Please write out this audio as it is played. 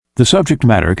The subject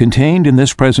matter contained in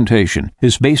this presentation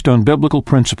is based on biblical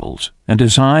principles and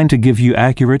designed to give you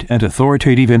accurate and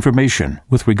authoritative information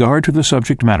with regard to the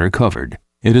subject matter covered.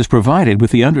 It is provided with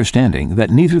the understanding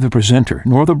that neither the presenter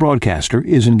nor the broadcaster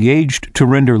is engaged to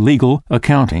render legal,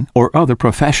 accounting, or other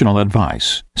professional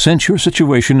advice. Since your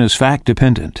situation is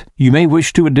fact-dependent, you may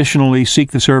wish to additionally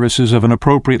seek the services of an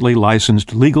appropriately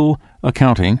licensed legal,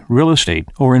 accounting, real estate,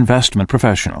 or investment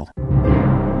professional.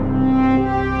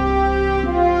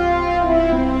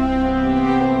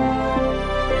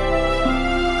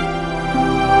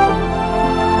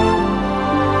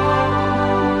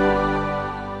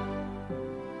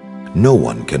 No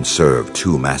one can serve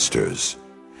two masters.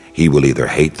 He will either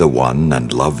hate the one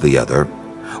and love the other,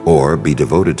 or be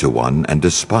devoted to one and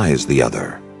despise the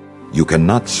other. You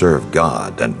cannot serve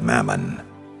God and mammon.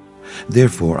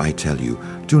 Therefore, I tell you,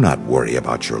 do not worry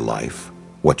about your life,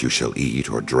 what you shall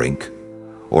eat or drink,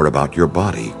 or about your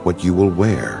body, what you will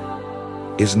wear.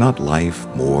 Is not life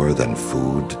more than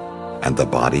food, and the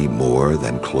body more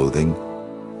than clothing?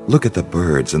 Look at the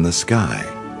birds in the sky.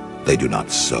 They do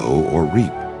not sow or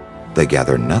reap. They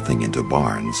gather nothing into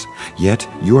barns, yet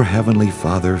your heavenly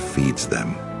Father feeds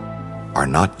them. Are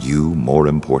not you more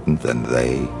important than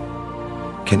they?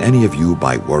 Can any of you,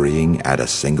 by worrying, add a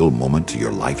single moment to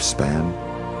your lifespan?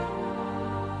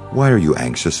 Why are you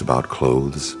anxious about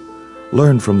clothes?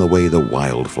 Learn from the way the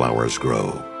wildflowers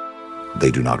grow. They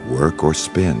do not work or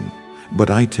spin, but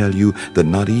I tell you that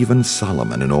not even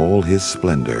Solomon in all his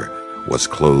splendor was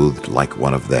clothed like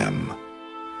one of them.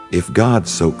 If God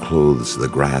so clothes the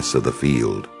grass of the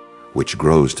field, which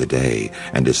grows today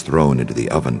and is thrown into the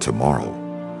oven tomorrow,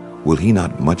 will he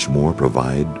not much more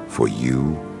provide for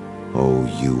you, O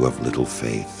you of little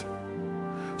faith?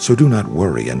 So do not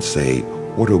worry and say,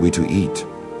 what are we to eat?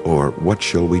 Or what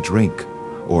shall we drink?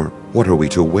 Or what are we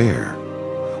to wear?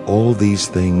 All these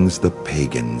things the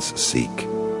pagans seek.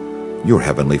 Your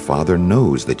heavenly Father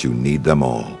knows that you need them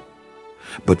all.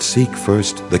 But seek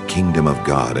first the kingdom of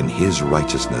God and his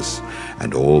righteousness,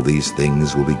 and all these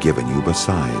things will be given you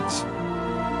besides.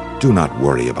 Do not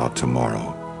worry about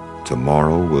tomorrow.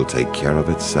 Tomorrow will take care of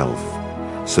itself.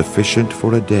 Sufficient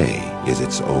for a day is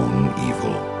its own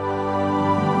evil.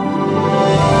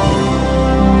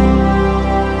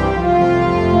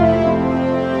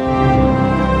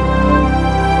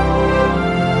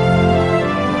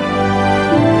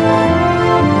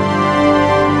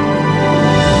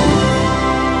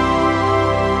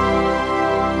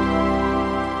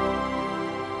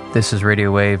 This is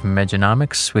Radio Wave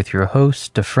Mejanomics with your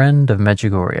host, a Friend of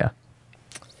Medjugorje.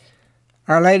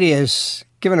 Our Lady has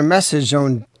given a message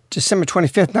on December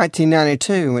 25th,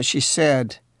 1992, in which she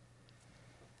said,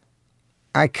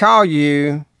 I call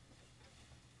you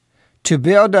to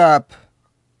build up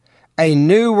a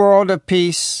new world of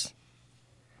peace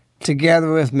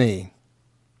together with me.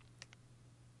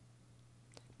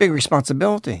 Big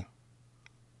responsibility.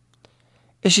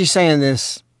 Is she saying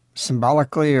this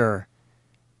symbolically or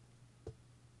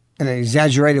in an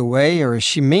exaggerated way, or does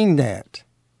she mean that?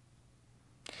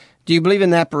 Do you believe in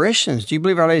the apparitions? Do you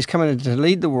believe Our Lady's coming to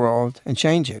lead the world and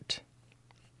change it?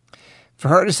 For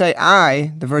her to say,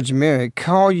 I, the Virgin Mary,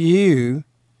 call you,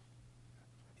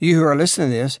 you who are listening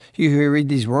to this, you who read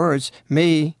these words,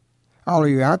 me, all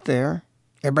of you out there,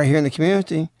 everybody here in the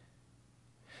community,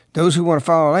 those who want to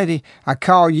follow Our Lady, I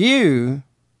call you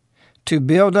to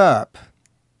build up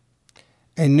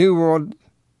a new world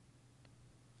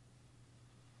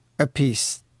of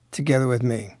peace together with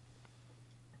me.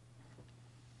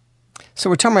 So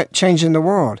we're talking about changing the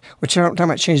world. We're talking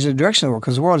about changing the direction of the world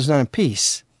because the world is not in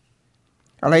peace.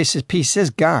 Our Lady says peace is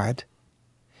God.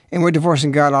 And we're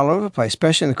divorcing God all over the place,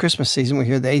 especially in the Christmas season. We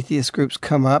hear the atheist groups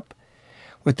come up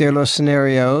with their little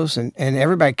scenarios and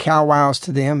everybody cow-wows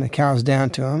to them and cows down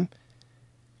to them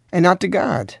and not to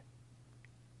God.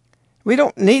 We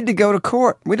don't need to go to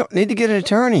court. We don't need to get an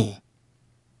attorney.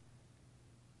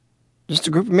 Just a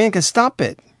group of men can stop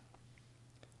it.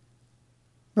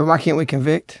 But why can't we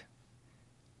convict?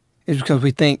 It's because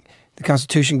we think the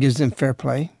Constitution gives them fair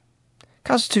play.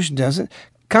 Constitution doesn't.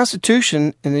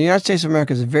 Constitution in the United States of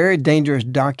America is a very dangerous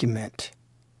document.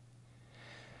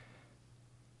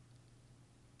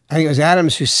 I think it was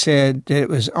Adams who said that it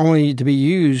was only to be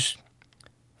used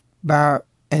by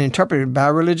and interpreted by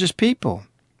religious people.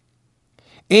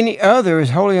 Any other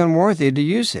is wholly unworthy to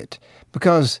use it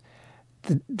because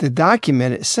the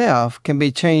document itself can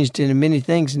be changed into many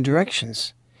things and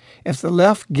directions. If the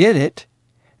left get it,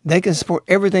 they can support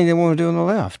everything they want to do on the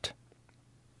left.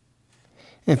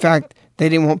 In fact, they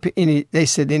didn't want any. They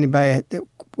said anybody that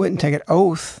wouldn't take an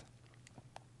oath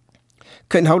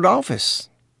couldn't hold office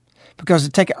Because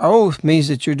to take an oath means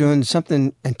that you're doing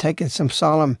something and taking some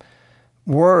solemn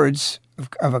words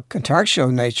of a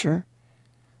contractual nature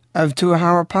to a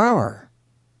higher power.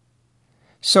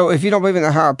 So if you don't believe in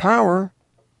the higher power,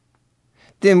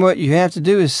 then what you have to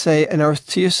do is say an oath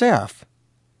to yourself.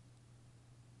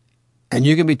 And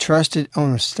you can be trusted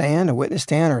on a stand, a witness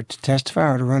stand, or to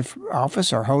testify or to run for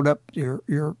office or hold up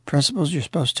your principles you're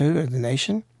supposed to of the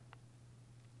nation.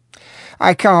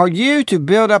 I call you to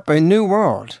build up a new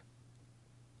world.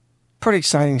 Pretty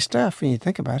exciting stuff when you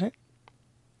think about it.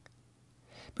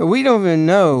 But we don't even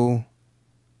know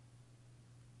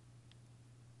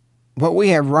what we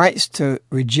have rights to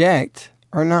reject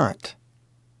or not.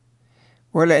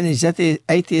 We're letting these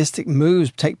atheistic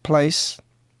moves take place.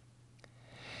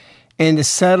 And to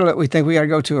settle it, we think we got to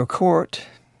go to a court.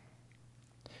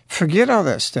 Forget all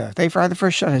that stuff. They Friday the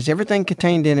First Shot has everything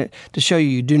contained in it to show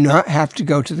you do not have to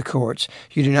go to the courts.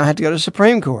 You do not have to go to the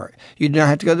Supreme Court. You do not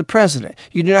have to go to the President.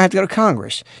 You do not have to go to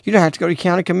Congress. You don't have to go to the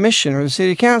County Commission or the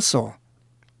City Council.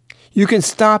 You can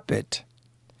stop it.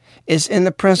 It's in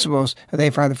the principles of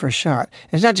They Friday the First Shot.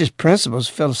 It's not just principles,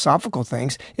 philosophical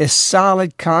things. It's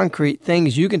solid, concrete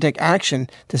things you can take action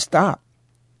to stop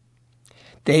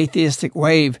the atheistic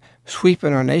wave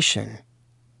sweeping our nation.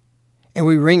 And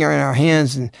we wring our in our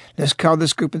hands and let's call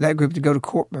this group or that group to go to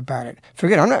court about it.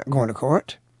 Forget it, I'm not going to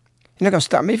court. You're not going to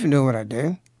stop me from doing what I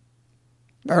do.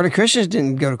 The early Christians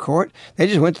didn't go to court. They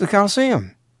just went to the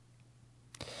Colosseum.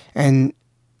 And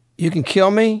you can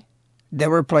kill me,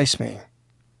 they'll replace me.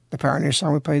 The Pioneer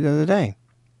song we played the other day.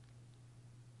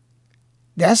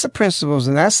 That's the principles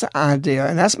and that's the idea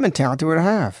and that's the mentality we're to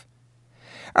have.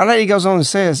 Our lady goes on and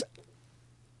says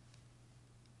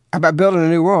about building a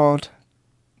new world.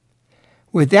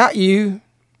 Without you,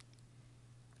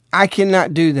 I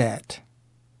cannot do that.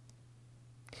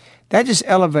 That just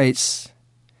elevates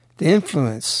the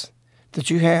influence that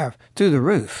you have through the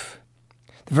roof.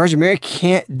 The Virgin Mary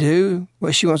can't do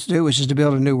what she wants to do, which is to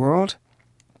build a new world.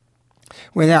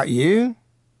 Without you,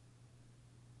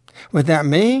 without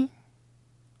me,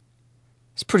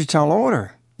 it's a pretty tall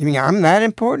order. You mean I'm that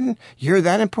important? You're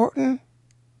that important?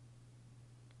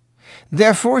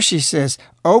 Therefore, she says,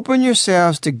 open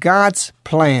yourselves to God's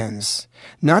plans,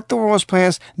 not the world's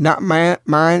plans, not my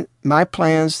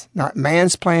plans, not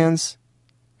man's plans,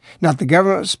 not the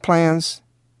government's plans,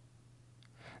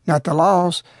 not the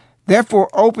laws. Therefore,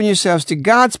 open yourselves to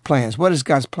God's plans. What is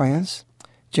God's plans?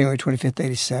 January 25th,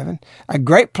 87. A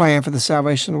great plan for the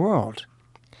salvation of the world.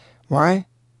 Why?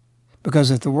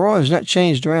 Because if the world is not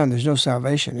changed around, there's no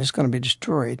salvation. It's going to be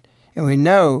destroyed. And we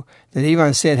know that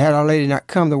Yvonne said, had Our Lady not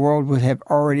come, the world would have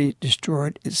already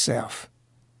destroyed itself.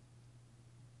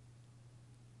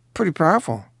 Pretty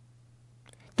powerful.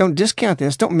 Don't discount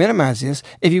this. Don't minimize this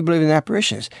if you believe in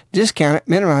apparitions. Discount it,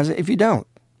 minimize it if you don't.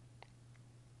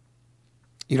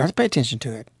 You don't have to pay attention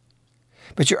to it.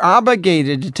 But you're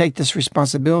obligated to take this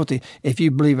responsibility if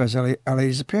you believe Our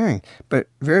Lady's appearing. But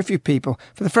very few people.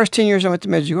 For the first 10 years I went to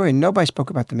Medjugorje, nobody spoke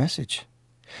about the message.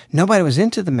 Nobody was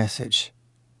into the message.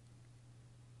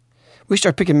 We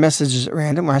started picking messages at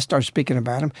random when I started speaking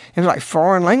about them. It was like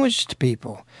foreign language to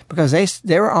people because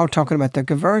they were all talking about their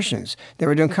conversions. They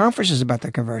were doing conferences about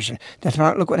their conversion. That's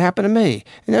why, look what happened to me.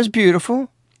 And that was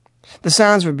beautiful. The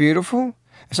signs were beautiful.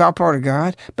 It's all part of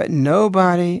God. But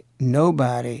nobody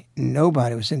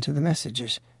was into the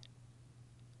messages.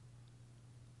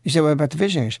 You say, what about the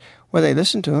visionaries? Well, they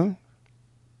listened to them.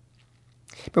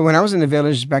 But when I was in the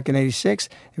village back in 86,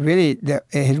 it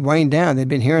had waned down. They'd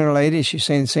been hearing Our Lady. She was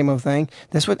saying the same old thing.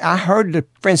 That's what I heard the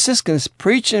Franciscans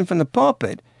preaching from the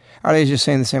pulpit. Our Lady's just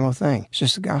saying the same old thing. It's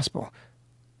just the gospel.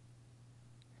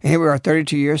 And here we are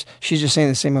 32 years. She's just saying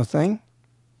the same old thing.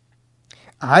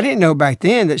 I didn't know back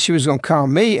then that she was going to call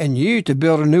me and you to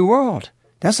build a new world.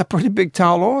 That's a pretty big,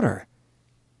 tall order.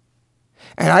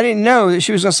 And I didn't know that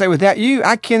she was going to say, without you,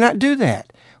 I cannot do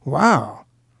that. Wow.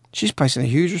 She's placing a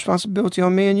huge responsibility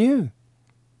on me and you.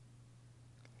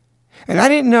 And I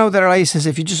didn't know that Our Lady says,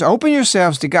 if you just open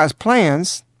yourselves to God's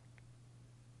plans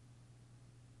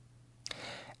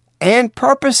and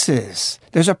purposes,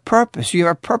 there's a purpose. You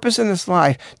have a purpose in this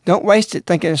life. Don't waste it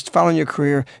thinking it's following your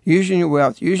career, using your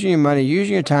wealth, using your money,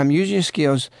 using your time, using your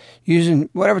skills, using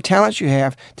whatever talents you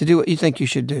have to do what you think you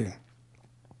should do.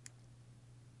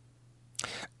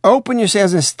 Open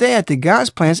yourselves instead to God's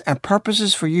plans and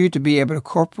purposes for you to be able to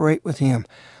cooperate with Him.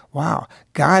 Wow,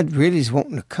 God really is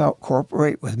wanting to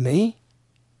cooperate with me?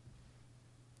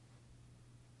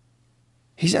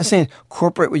 He's not saying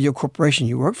cooperate with your corporation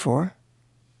you work for.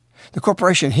 The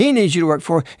corporation He needs you to work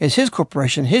for is His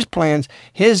corporation, His plans,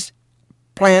 His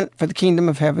plan for the kingdom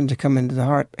of heaven to come into the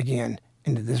heart again,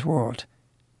 into this world.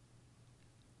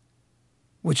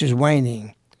 which is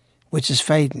waning, which is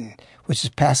fading, which is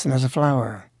passing as a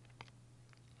flower.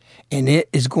 And it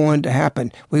is going to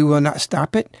happen. We will not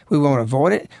stop it. We won't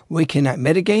avoid it. We cannot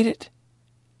mitigate it.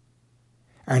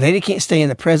 Our Lady can't stay in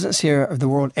the presence here of the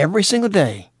world every single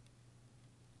day.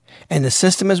 And the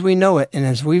system as we know it, and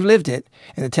as we've lived it,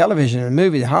 and the television, and the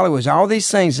movie, the Hollywoods, all these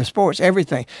things, the sports,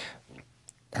 everything.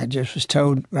 I just was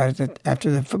told right after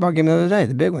the football game the other day,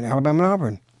 the big one, Alabama and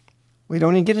Auburn. We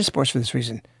don't even get into sports for this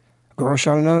reason. A girl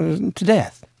shot another to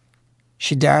death.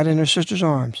 She died in her sister's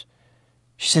arms.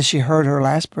 She says she heard her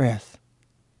last breath.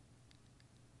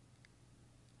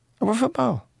 Over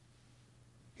football.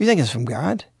 You think it's from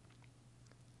God?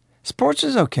 Sports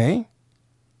is okay.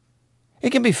 It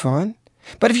can be fun.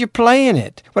 But if you're playing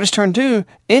it, what it's turned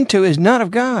into is not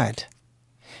of God.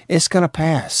 It's going to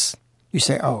pass. You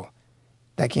say, oh,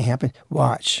 that can't happen.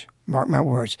 Watch. Mark my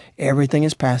words. Everything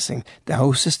is passing. The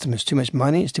whole system is too much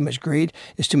money. It's too much greed.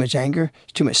 It's too much anger.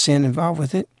 It's too much sin involved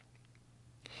with it.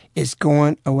 It's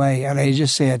going away. And I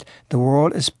just said, the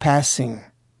world is passing.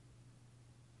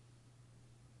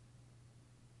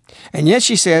 And yet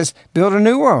she says, build a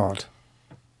new world.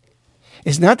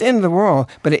 It's not the end of the world,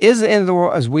 but it is the end of the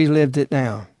world as we lived it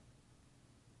now.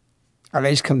 Our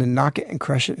Lady's come to knock it and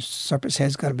crush it. The serpent's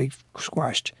head's going to be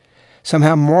squashed.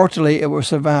 Somehow mortally it will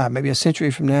survive, maybe a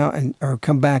century from now, or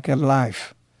come back to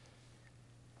life.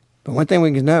 But one thing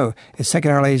we can know is second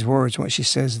Our Lady's words, what she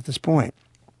says at this point.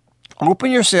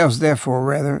 Open yourselves,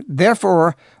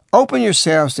 therefore, open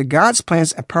yourselves to God's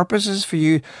plans and purposes for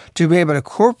you to be able to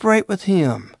cooperate with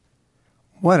Him.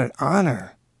 What an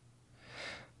honor.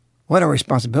 What a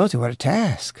responsibility. What a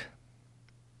task.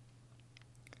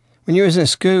 When you was in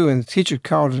school and the teacher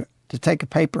called to take a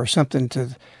paper or something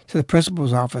to the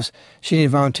principal's office, she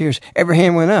needed volunteers, every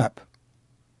hand went up.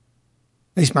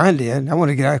 At least mine did. I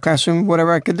wanted to get out of the classroom,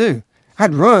 whatever I could do.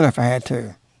 I'd run if I had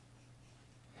to.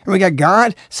 And we got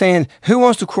God saying, who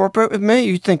wants to cooperate with me?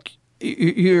 You think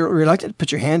you're reluctant to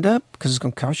put your hand up because it's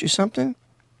going to cost you something?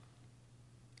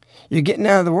 You're getting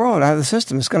out of the world, out of the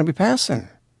system. It's going to be passing.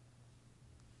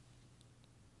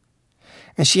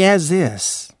 And she adds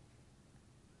this.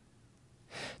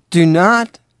 Do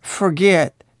not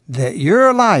forget that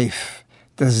your life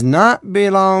does not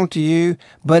belong to you,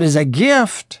 but is a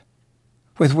gift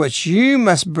with which you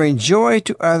must bring joy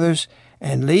to others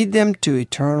and lead them to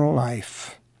eternal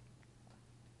life.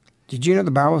 Did you know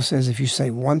the Bible says if you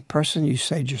save one person, you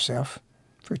saved yourself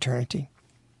for eternity?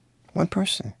 One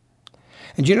person.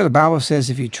 And do you know the Bible says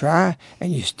if you try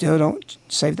and you still don't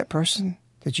save that person,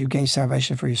 that you gain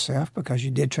salvation for yourself because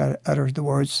you did try to utter the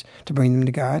words to bring them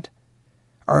to God?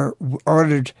 Or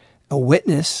ordered a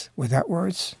witness without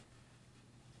words?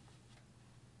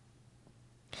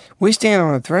 We stand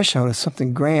on a threshold of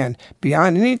something grand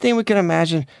beyond anything we can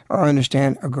imagine or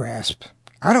understand or grasp.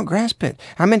 I don't grasp it.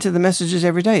 I'm into the messages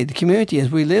every day. The community,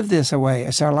 as we live this away,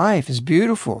 as our life is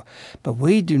beautiful. But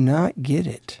we do not get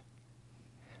it.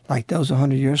 Like those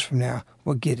 100 years from now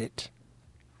will get it.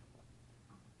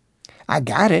 I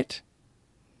got it.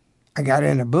 I got it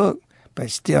in a book,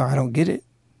 but still I don't get it.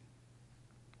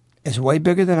 It's way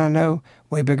bigger than I know,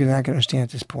 way bigger than I can understand at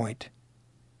this point.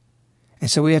 And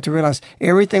so we have to realize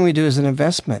everything we do is an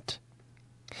investment.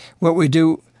 What we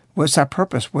do, what's our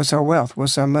purpose? What's our wealth?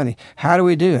 What's our money? How do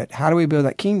we do it? How do we build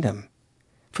that kingdom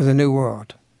for the new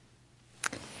world?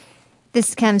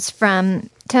 This comes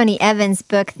from Tony Evans'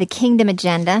 book, The Kingdom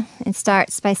Agenda, and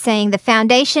starts by saying, the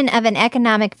foundation of an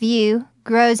economic view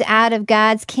grows out of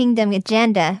God's kingdom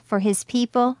agenda for His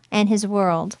people and His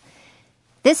world.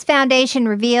 This foundation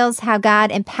reveals how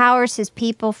God empowers His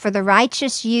people for the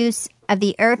righteous use of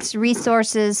the earth's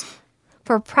resources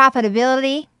for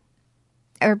profitably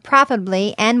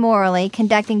and morally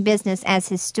conducting business as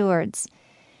His stewards.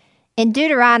 In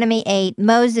Deuteronomy 8,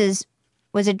 Moses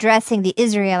was addressing the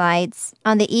Israelites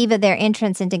on the eve of their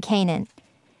entrance into Canaan.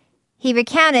 He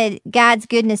recounted God's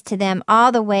goodness to them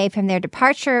all the way from their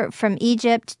departure from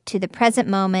Egypt to the present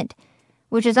moment,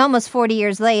 which is almost 40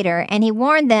 years later, and he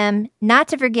warned them not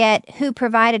to forget who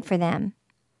provided for them.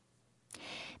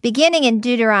 Beginning in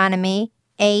Deuteronomy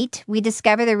 8, we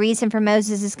discover the reason for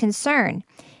Moses' concern.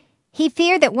 He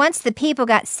feared that once the people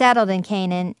got settled in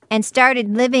Canaan and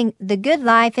started living the good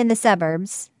life in the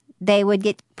suburbs, they would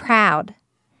get proud.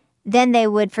 Then they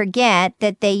would forget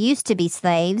that they used to be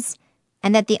slaves,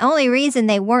 and that the only reason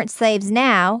they weren't slaves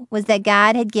now was that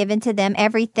God had given to them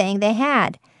everything they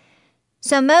had.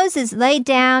 So Moses laid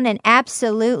down an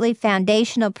absolutely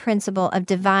foundational principle of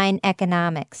divine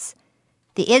economics.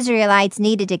 The Israelites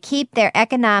needed to keep their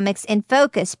economics in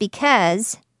focus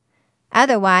because,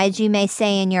 otherwise you may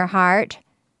say in your heart,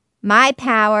 my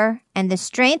power and the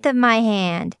strength of my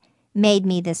hand made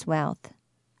me this wealth.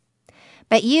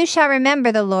 But you shall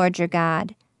remember the Lord your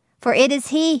God, for it is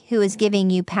he who is giving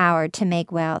you power to make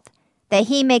wealth, that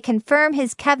he may confirm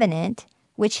his covenant,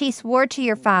 which he swore to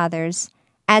your fathers,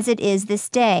 as it is this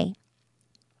day.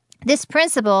 This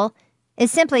principle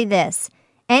is simply this: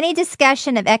 any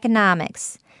discussion of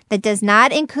economics that does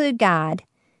not include God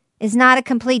is not a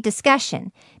complete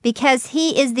discussion, because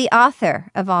he is the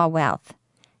author of all wealth.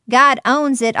 God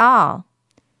owns it all.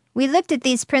 We looked at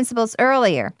these principles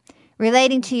earlier,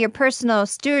 relating to your personal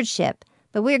stewardship,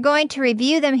 but we're going to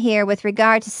review them here with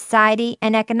regard to society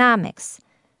and economics.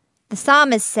 The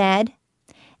psalmist said,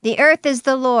 "The earth is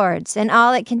the Lord's and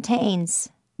all it contains,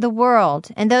 the world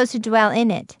and those who dwell in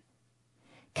it."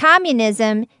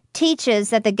 Communism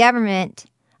teaches that the government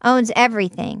owns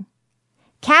everything.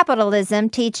 Capitalism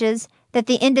teaches that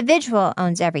the individual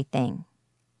owns everything.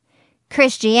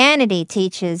 Christianity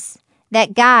teaches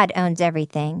that God owns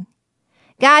everything.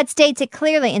 God states it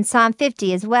clearly in Psalm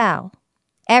 50 as well.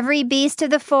 "Every beast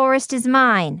of the forest is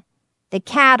mine, the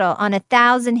cattle on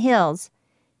 1,000 hills.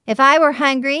 If I were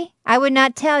hungry, I would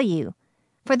not tell you,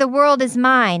 for the world is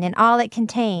mine and all it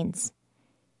contains."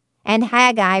 And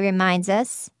Haggai reminds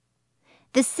us,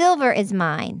 "The silver is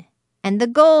mine, and the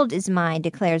gold is mine,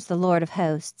 declares the Lord of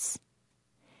hosts."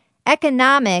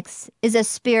 Economics is a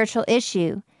spiritual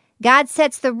issue. God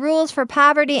sets the rules for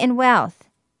poverty and wealth.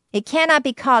 It cannot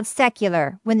be called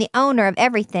secular when the owner of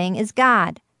everything is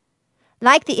God.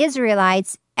 Like the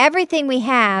Israelites, everything we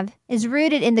have is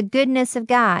rooted in the goodness of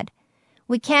God.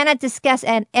 We cannot discuss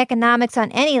economics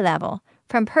on any level,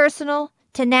 from personal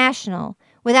to national,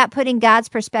 without putting God's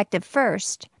perspective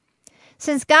first.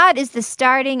 Since God is the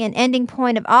starting and ending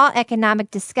point of all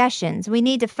economic discussions, we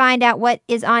need to find out what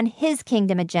is on his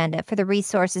kingdom agenda for the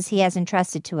resources he has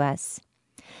entrusted to us.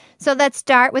 So let's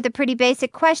start with a pretty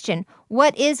basic question.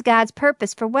 What is God's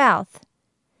purpose for wealth?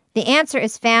 The answer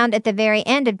is found at the very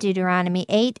end of Deuteronomy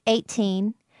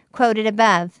 8:18, quoted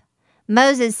above.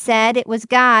 Moses said it was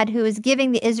God who was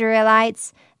giving the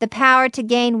Israelites the power to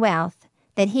gain wealth,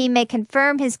 that he may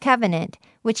confirm his covenant,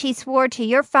 which he swore to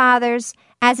your fathers,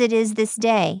 as it is this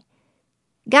day.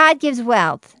 God gives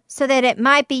wealth so that it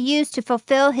might be used to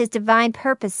fulfill his divine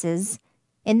purposes,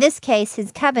 in this case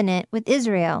his covenant with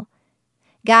Israel.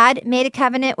 God made a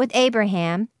covenant with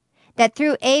Abraham that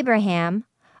through Abraham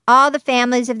all the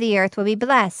families of the earth will be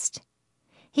blessed.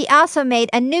 He also made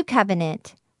a new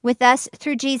covenant with us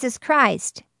through Jesus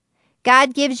Christ.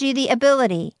 God gives you the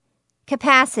ability,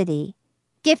 capacity,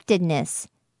 giftedness,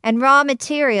 and raw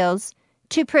materials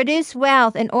to produce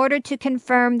wealth in order to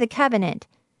confirm the covenant,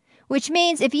 which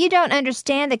means if you don't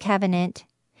understand the covenant,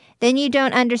 then you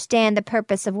don't understand the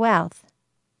purpose of wealth.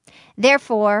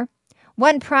 Therefore,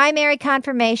 one primary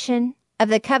confirmation of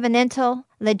the covenantal,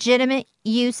 legitimate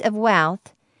use of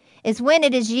wealth is when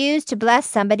it is used to bless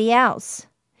somebody else.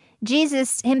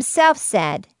 Jesus himself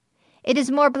said, "It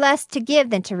is more blessed to give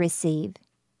than to receive."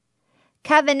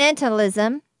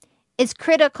 Covenantalism is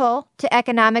critical to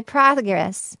economic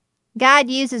progress. God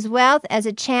uses wealth as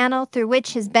a channel through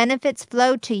which his benefits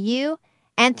flow to you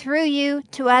and through you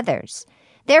to others.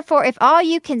 Therefore, if all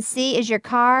you can see is your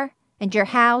car and your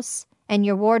house and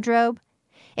your wardrobe,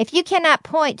 if you cannot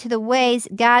point to the ways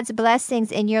God's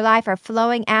blessings in your life are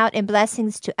flowing out in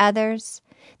blessings to others,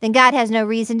 then God has no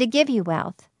reason to give you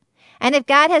wealth. And if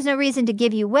God has no reason to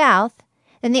give you wealth,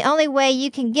 then the only way you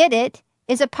can get it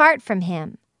is apart from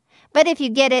him. But if you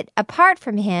get it apart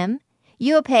from him,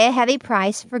 you will pay a heavy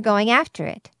price for going after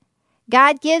it.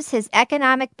 God gives his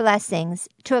economic blessings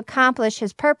to accomplish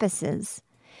his purposes.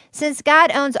 Since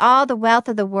God owns all the wealth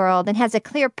of the world and has a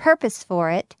clear purpose for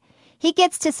it, he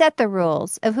gets to set the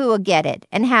rules of who will get it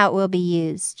and how it will be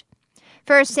used.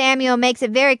 1 Samuel makes it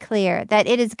very clear that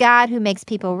it is God who makes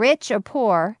people rich or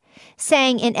poor,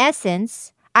 saying in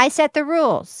essence, "I set the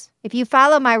rules. If you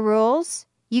follow my rules,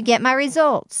 you get my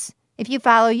results. If you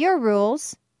follow your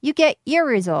rules, you get your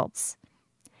results."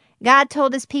 God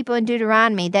told his people in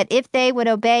Deuteronomy that if they would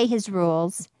obey his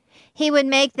rules, he would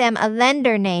make them a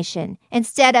lender nation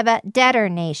instead of a debtor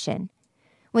nation.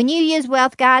 When you use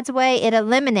wealth God's way, it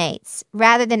eliminates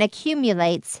rather than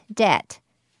accumulates debt.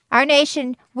 Our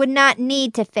nation would not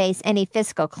need to face any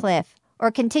fiscal cliff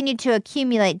or continue to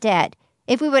accumulate debt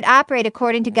if we would operate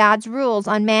according to God's rules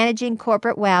on managing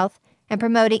corporate wealth and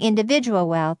promoting individual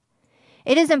wealth.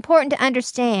 It is important to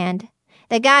understand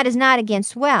that God is not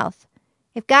against wealth.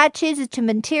 If God chooses to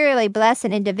materially bless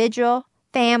an individual,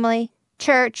 family,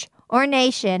 church, or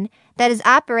nation that is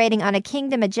operating on a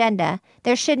kingdom agenda,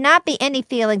 there should not be any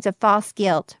feelings of false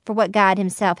guilt for what God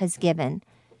himself has given.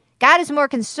 God is more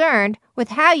concerned with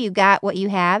how you got what you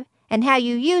have and how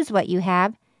you use what you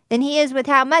have than he is with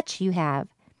how much you have.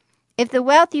 If the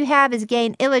wealth you have is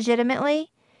gained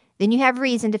illegitimately, then you have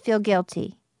reason to feel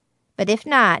guilty. But if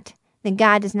not, then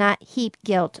God does not heap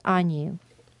guilt on you.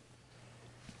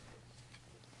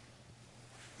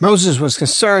 Moses was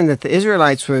concerned that the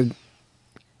Israelites would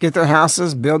get their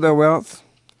houses, build their wealth,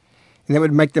 and that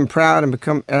would make them proud and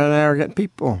become an arrogant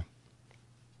people.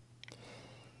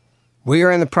 We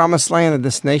are in the promised land of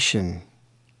this nation,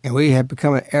 and we have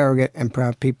become an arrogant and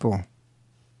proud people.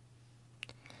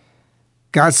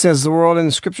 God says the world in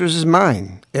the Scriptures is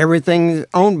mine. Everything is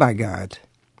owned by God.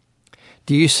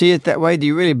 Do you see it that way? Do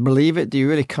you really believe it? Do you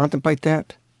really contemplate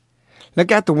that? Look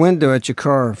out the window at your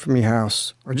car from your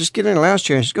house, or just get in a lounge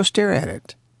chair and just go stare at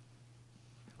it.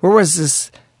 Where was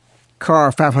this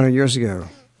car 500 years ago?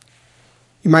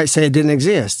 You might say it didn't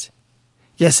exist.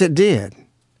 Yes, it did.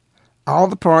 All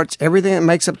the parts, everything that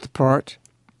makes up the part,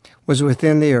 was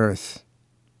within the earth.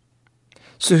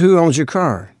 So who owns your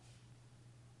car?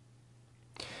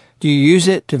 Do you use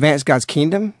it to advance God's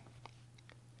kingdom?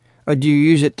 Or do you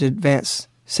use it to advance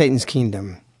Satan's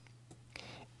kingdom?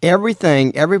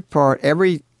 Everything, every part,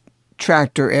 every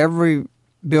tractor, every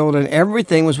building,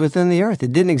 everything was within the earth.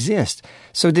 It didn't exist.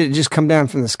 So did it just come down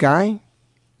from the sky?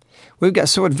 We've got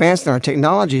so advanced in our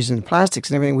technologies and plastics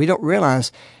and everything, we don't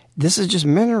realize this is just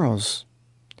minerals.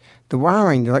 The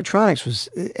wiring, the electronics was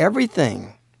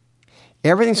everything.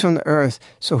 Everything's from the earth,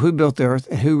 so who built the earth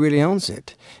and who really owns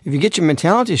it? If you get your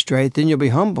mentality straight, then you'll be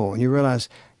humble and you realize,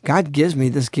 God gives me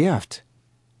this gift.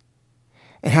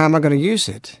 And how am I going to use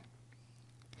it?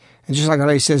 And just like our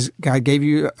lady says, God gave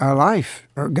you a life,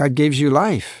 or God gives you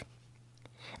life.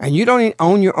 And you don't even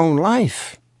own your own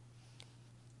life.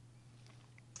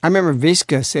 I remember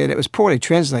Viska said, it was poorly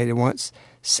translated once,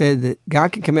 said that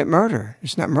God can commit murder.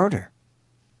 It's not murder.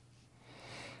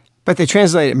 But they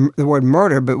translated the word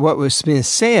murder, but what was being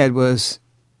said was,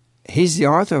 he's the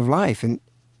author of life, and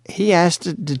he has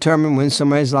to determine when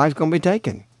somebody's life is going to be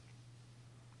taken.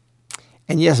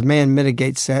 And yes, man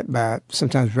mitigates that by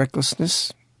sometimes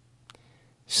recklessness,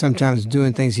 sometimes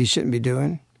doing things he shouldn't be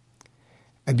doing,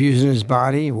 abusing his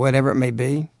body, whatever it may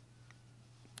be,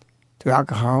 through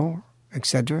alcohol,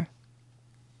 etc.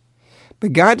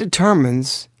 But God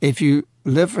determines, if you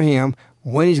live for him,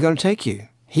 when he's going to take you.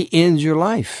 He ends your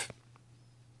life.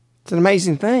 It's an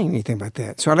amazing thing when you think about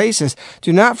that. So our lady says,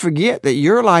 do not forget that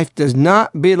your life does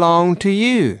not belong to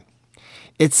you.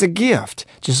 It's a gift,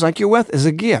 just like your wealth is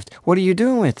a gift. What are you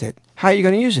doing with it? How are you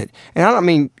going to use it? And I don't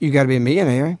mean you got to be a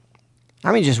millionaire.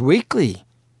 I mean just weekly.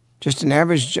 Just an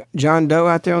average John Doe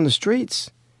out there on the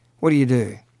streets. What do you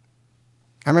do?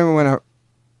 I remember when I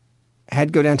had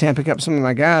to go downtown and pick up some of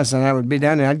my guys, and I would be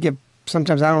down there. I'd give,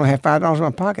 sometimes I only have $5 in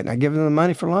my pocket, and I'd give them the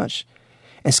money for lunch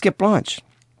and skip lunch.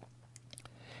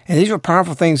 And these were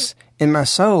powerful things in my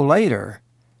soul later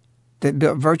that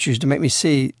built virtues to make me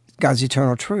see God's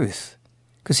eternal truth.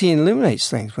 Because he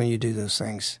illuminates things when you do those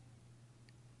things.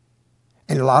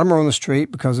 And a lot of them are on the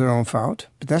street because of their own fault.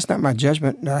 But that's not my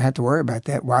judgment. I don't have to worry about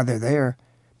that, why they're there.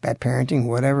 Bad parenting,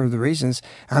 whatever the reasons.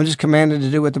 I'm just commanded to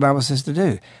do what the Bible says to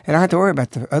do. And I don't have to worry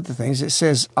about the other things. It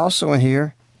says also in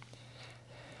here,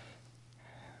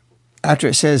 after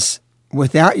it says,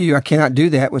 without you, I cannot do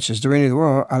that, which is the reign of the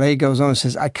world. Our lady goes on and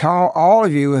says, I call all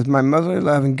of you with my motherly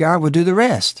love, and God will do the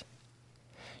rest.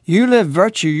 You live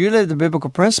virtue, you live the biblical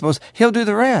principles, he'll do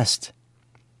the rest.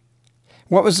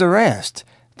 What was the rest?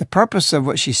 The purpose of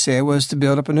what she said was to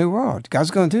build up a new world.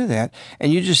 God's going to do that.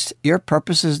 And your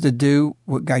purpose is to do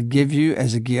what God gives you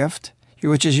as a gift,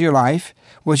 which is your life,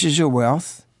 which is your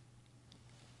wealth,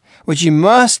 which you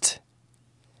must,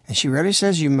 and she rarely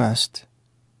says you must.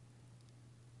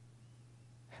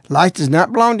 Life does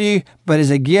not belong to you, but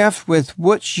is a gift with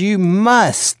which you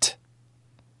must.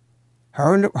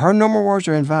 Her normal words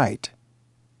are invite.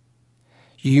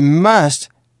 You must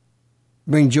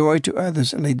bring joy to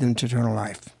others and lead them to eternal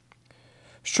life.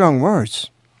 Strong words,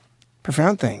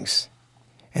 profound things.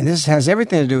 And this has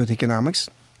everything to do with economics,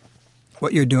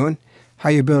 what you're doing, how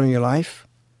you're building your life.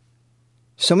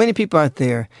 So many people out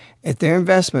there, if their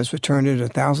investments would turn into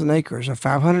 1,000 acres or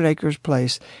 500 acres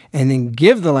place and then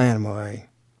give the land away,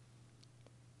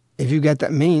 if you've got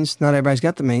that means, not everybody's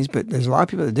got the means, but there's a lot of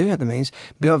people that do have the means,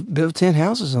 build 10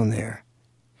 houses on there.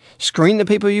 Screen the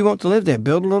people you want to live there.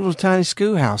 Build a little tiny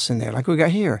schoolhouse in there like we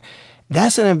got here.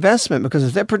 That's an investment, because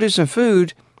if they're producing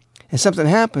food and something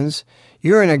happens,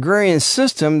 you're in an agrarian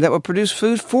system that will produce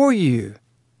food for you.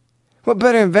 What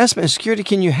better investment and security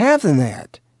can you have than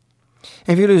that?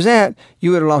 And if you lose that, you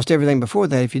would have lost everything before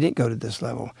that if you didn't go to this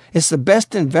level. It's the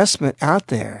best investment out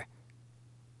there.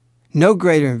 No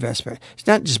greater investment. It's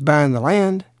not just buying the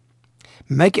land.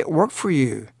 Make it work for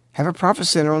you. Have a profit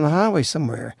center on the highway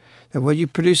somewhere. And what you're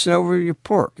producing over your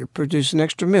pork, you're producing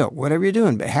extra milk, whatever you're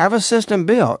doing. But have a system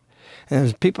built. And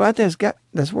there's people out there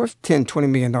that's worth $10, $20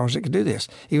 million that could do this,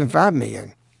 even $5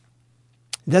 million.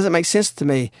 It doesn't make sense to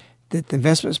me that the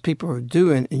investments people are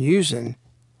doing and using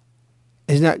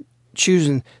is not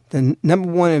choosing the number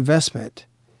one investment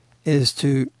is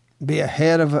to be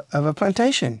ahead of a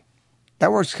plantation.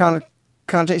 That word's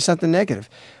connotates something negative.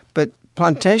 But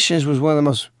plantations was one of the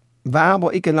most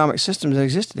viable economic systems that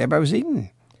existed. Everybody was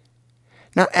eating.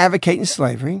 Not advocating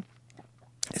slavery.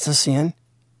 It's a sin.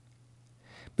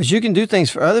 But you can do things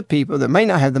for other people that may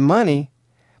not have the money.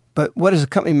 But what is a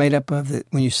company made up of that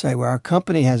when you say, well, our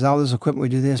company has all this equipment, we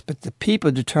do this, but the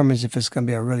people determines if it's going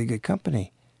to be a really good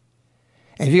company.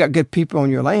 And if you got good people on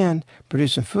your land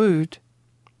producing food,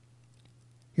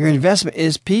 your investment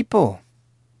is people.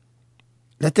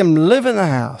 Let them live in the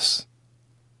house.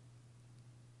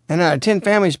 And out of 10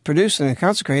 families producing and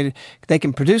consecrated, they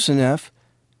can produce enough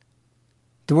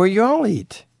to where you all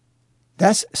eat.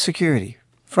 That's security.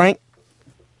 Frank?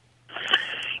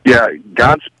 Yeah,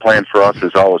 God's plan for us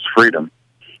is always freedom.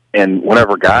 And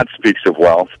whenever God speaks of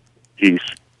wealth, he's,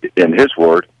 in his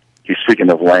word, he's speaking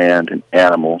of land and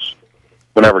animals.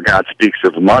 Whenever God speaks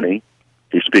of money,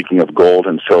 he's speaking of gold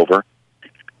and silver.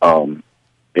 And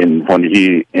when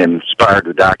he inspired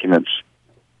the documents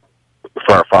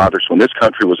for our fathers, when this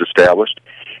country was established,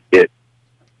 it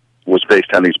was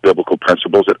based on these biblical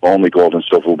principles that only gold and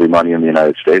silver will be money in the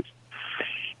United States.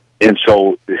 And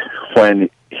so when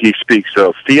he speaks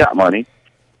of fiat money,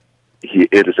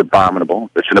 it is abominable.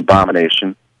 It's an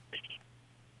abomination.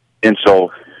 And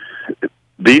so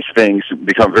these things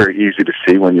become very easy to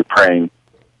see when you're praying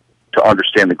to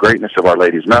understand the greatness of Our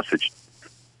Lady's message.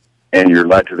 And you're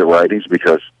led to the writings,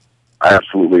 because I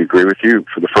absolutely agree with you.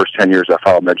 For the first 10 years I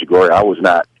followed Medjugorje, I was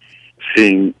not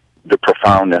seeing the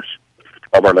profoundness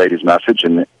of Our Lady's message,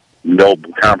 and no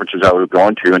conferences I was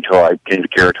going to until I came to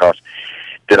Caritas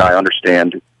did I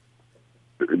understand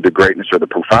the greatness or the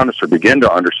profoundness, or begin to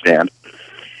understand.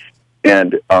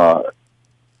 And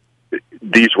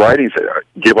these writings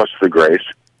give us the grace.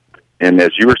 And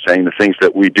as you were saying, the things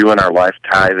that we do in our life,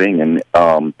 tithing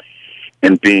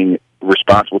and being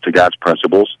responsible to God's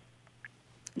principles,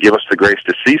 give us the grace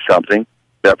to see something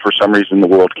that for some reason the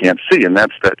world can't see, and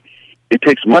that's that it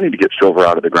takes money to get silver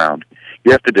out of the ground.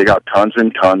 You have to dig out tons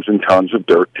and tons and tons of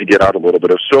dirt to get out a little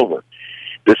bit of silver.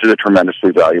 This is a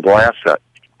tremendously valuable asset.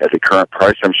 At the current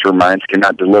price, I'm sure mines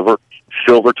cannot deliver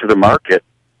silver to the market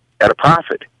at a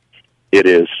profit. It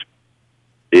is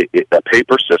a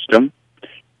paper system,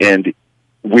 and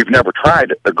we've never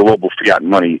tried a global fiat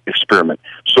money experiment,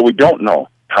 so we don't know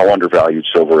how undervalued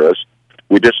silver is.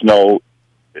 We just know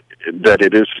that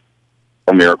it is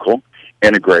a miracle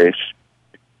and a grace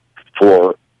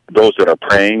for those that are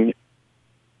praying.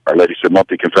 Our Lady said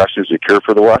monthly confession is a cure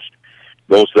for the West.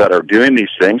 Those that are doing these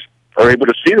things are able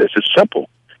to see this. It's simple.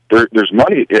 There's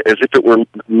money as if it were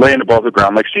laying above the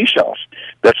ground like seashells.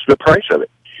 That's the price of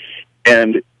it.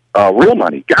 And real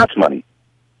money, God's money.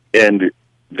 And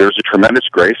there's a tremendous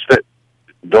grace that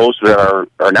those that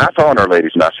are not following Our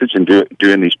Lady's message and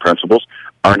doing these principles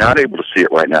are not able to see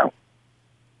it right now.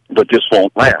 But this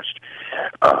won't last.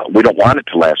 We don't want it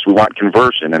to last. We want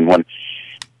conversion. And when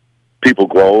people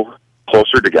grow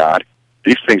closer to God,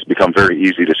 these things become very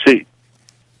easy to see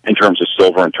in terms of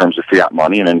silver, in terms of fiat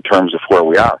money, and in terms of where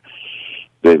we are.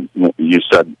 You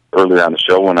said earlier on the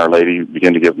show, when Our Lady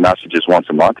began to give messages once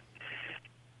a month,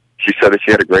 she said that she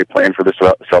had a great plan for the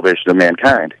salvation of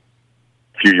mankind.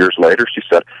 A few years later, she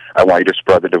said, I want you to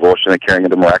spread the devotion and caring of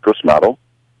the miraculous model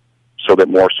so that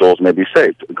more souls may be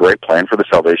saved. A great plan for the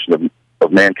salvation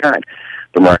of mankind.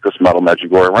 The miraculous model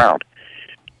Medjugorje around,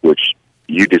 which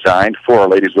you designed for Our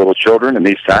Lady's little children in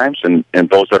these times and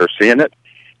those that are seeing it.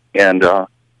 And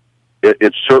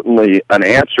it's certainly an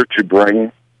answer to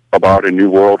bring about a new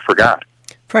world for God.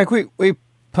 Frank, we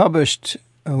published,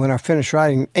 when I finished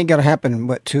writing, ain't going to happen,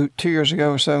 what, two years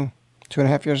ago or so?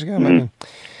 2.5 years ago, maybe?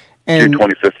 And, June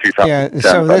 25th, 2010. Yeah,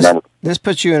 so this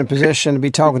puts you in a position to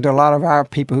be talking to a lot of our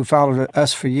people who followed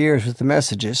us for years with the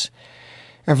messages.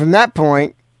 And from that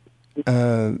point,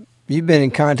 you've been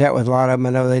in contact with a lot of them. I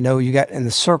know they know you got in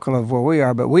the circle of where we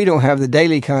are, but we don't have the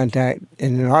daily contact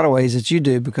in a lot of ways that you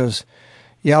do, because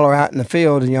y'all are out in the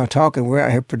field and y'all talking. We're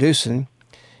out here producing.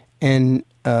 And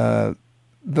but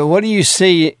what do you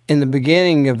see in the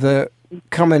beginning of the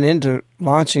coming into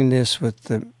launching this with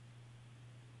the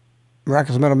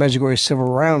Miraculous Metal Medjugorje Silver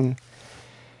Round?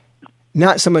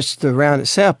 Not so much the round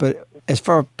itself, but as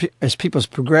far as people's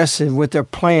progressing with their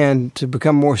plan to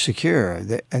become more secure.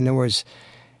 In other words,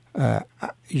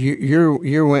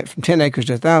 You went from 10 acres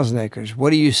to 1,000 acres. What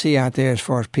do you see out there as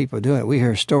far as people doing it? We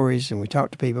hear stories and we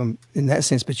talk to people in that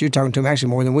sense, but you're talking to them actually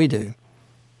more than we do.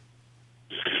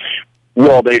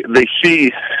 Well, they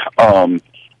see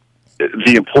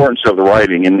the importance of the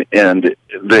writing, and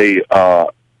they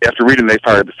after reading They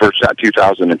Fired the First Shot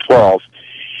 2012,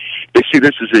 they see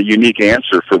this as a unique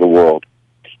answer for the world,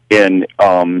 and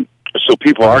so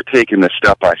people are taking this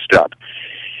step by step.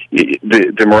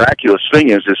 The miraculous thing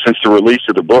is since the release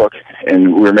of the book,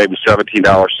 and we were maybe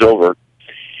 $17 silver,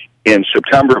 in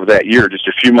September of that year, just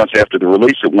a few months after the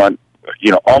release, it went,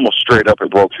 almost straight up.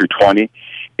 It broke through 20,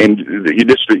 and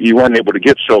you weren't able to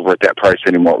get silver at that price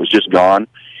anymore. It was just gone,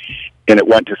 and it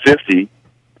went to 50,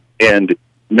 and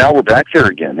now we're back there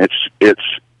again. It's as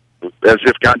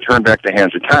if God turned back the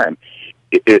hands of time.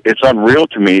 It's unreal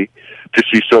to me to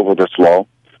see silver this low,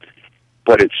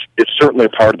 but it's certainly a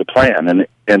part of the plan,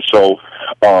 and so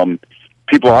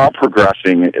people are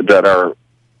progressing that are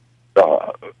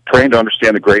praying to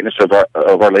understand the greatness of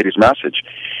Our Lady's message,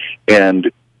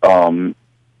 and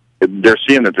they're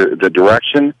seeing that the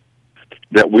direction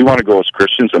that we want to go as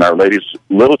Christians and Our Lady's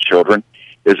little children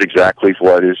is exactly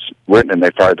what is written in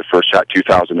They Fired the First Shot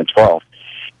 2012,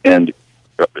 and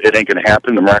it ain't going to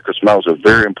happen. The miraculous medal is a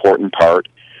very important part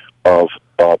of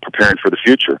preparing for the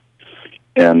future,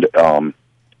 and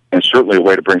certainly a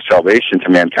way to bring salvation to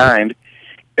mankind,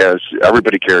 as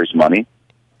everybody carries money,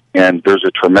 and there's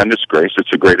a tremendous grace. It's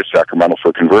the greatest sacramental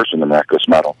for conversion, the miraculous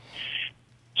medal.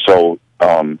 So,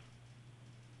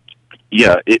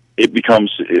 it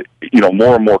becomes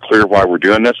more and more clear why we're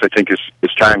doing this, I think, as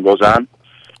time goes on.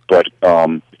 But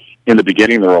in the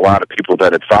beginning, there were a lot of people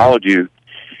that had followed you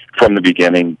from the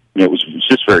beginning. It was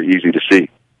just very easy to see.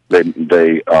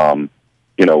 They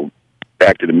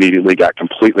acted immediately, got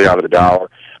completely out of the dollar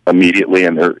immediately,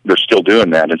 and they're still doing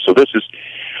that. And so this is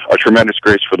a tremendous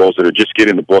grace for those that are just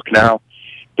getting the book now.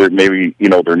 They're maybe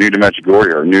they're new to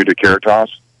Medjugorje or new to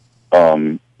Caritas.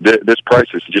 This price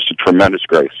is just a tremendous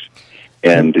grace.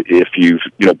 And if you've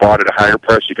bought at a higher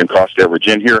price, you can cost average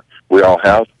in here. We all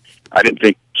have. I didn't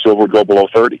think silver would go below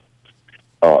 30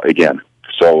 again.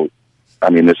 So, I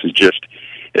mean, this is just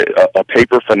a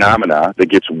paper phenomena that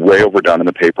gets way overdone in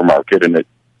the paper market, and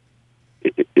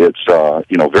it's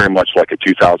very much like a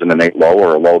 2008 low,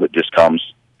 or a low that just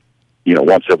comes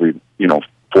once every 4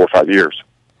 or 5 years.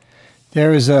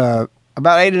 There was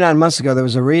about 8 or 9 months ago, there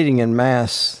was a reading in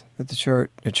Mass at the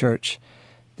church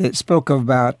that spoke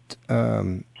about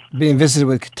being visited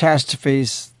with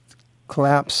catastrophes,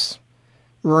 collapse,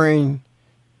 ruin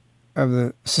of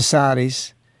the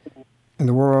societies in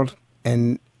the world.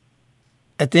 And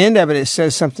at the end of it, it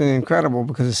says something incredible,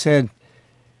 because it said,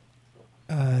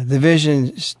 the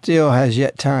vision still has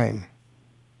yet time,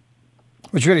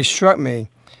 which really struck me,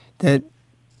 that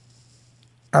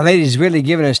Our Lady's really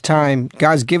given us time,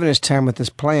 God's given us time with this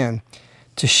plan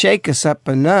to shake us up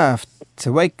enough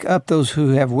to wake up those who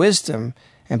have wisdom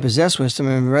and possess wisdom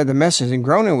and read the message and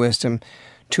grown in wisdom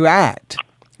to act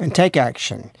and take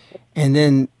action. And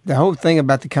then the whole thing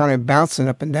about the economy bouncing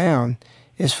up and down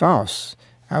is false.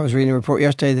 I was reading a report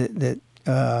yesterday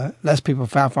that less people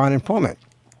find unemployment.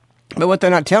 But what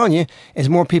they're not telling you is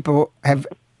more people have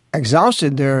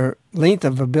exhausted their length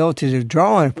of ability to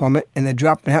draw unemployment, and they're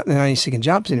dropping out and they're not even seeking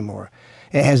jobs anymore.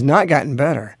 It has not gotten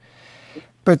better.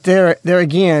 But there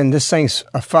again, this thing's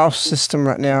a false system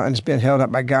right now, and it's been held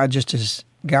up by God, just as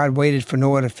God waited for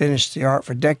Noah to finish the ark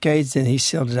for decades, and he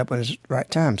sealed it up when it's right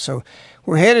time. So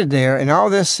we're headed there, and all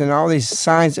this and all these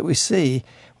signs that we see,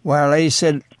 while Our Lady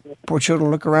said, poor children,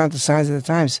 look around at the signs of the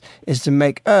times, is to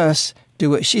make us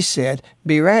do what she said,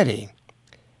 be ready.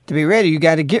 To be ready, you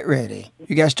got to get ready.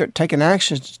 You got to start taking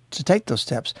actions to take those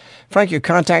steps. Frank, your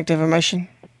contact information?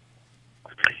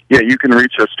 Yeah, you can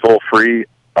reach us toll free,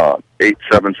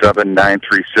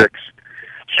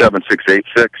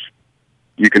 877-936-7686.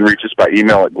 You can reach us by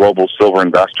email at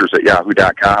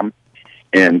globalsilverinvestors@yahoo.com,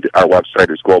 and our website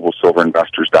is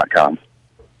globalsilverinvestors.com.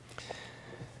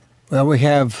 Well, we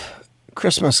have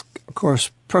Christmas, of course,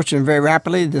 approaching very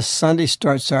rapidly. This Sunday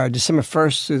starts our December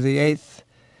 1st through the 8th.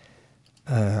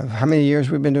 How many years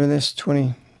we've been doing this?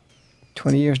 20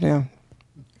 years now?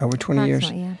 Over 20 years?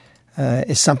 Yeah.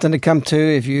 It's something to come to.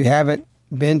 If you haven't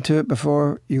been to it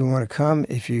before, you want to come.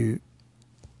 If you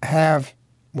have,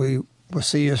 we will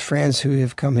see you as friends who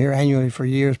have come here annually for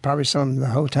years, probably some the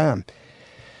whole time.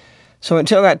 So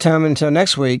until that time, until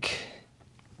next week,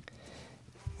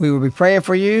 we will be praying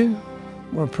for you.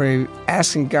 We'll pray,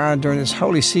 asking God during this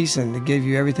holy season to give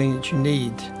you everything that you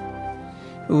need.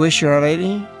 We wish you, Our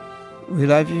Lady. We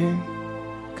love you.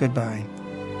 Goodbye.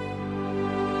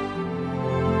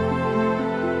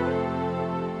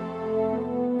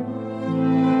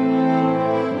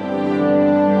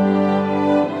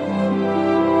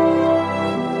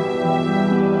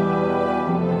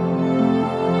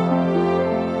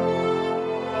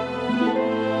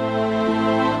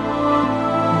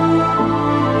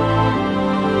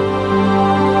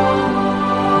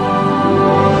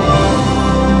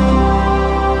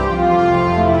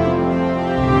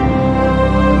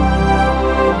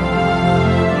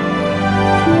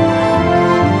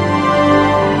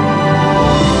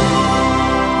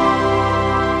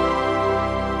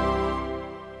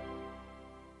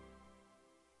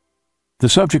 The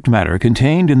subject matter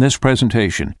contained in this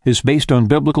presentation is based on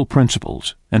biblical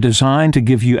principles and designed to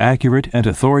give you accurate and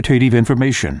authoritative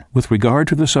information with regard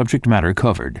to the subject matter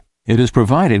covered. It is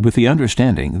provided with the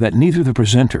understanding that neither the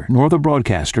presenter nor the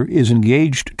broadcaster is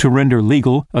engaged to render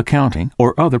legal, accounting,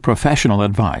 or other professional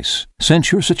advice.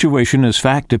 Since your situation is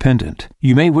fact-dependent,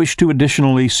 you may wish to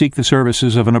additionally seek the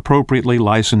services of an appropriately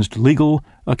licensed legal,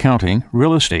 accounting,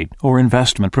 real estate, or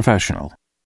investment professional.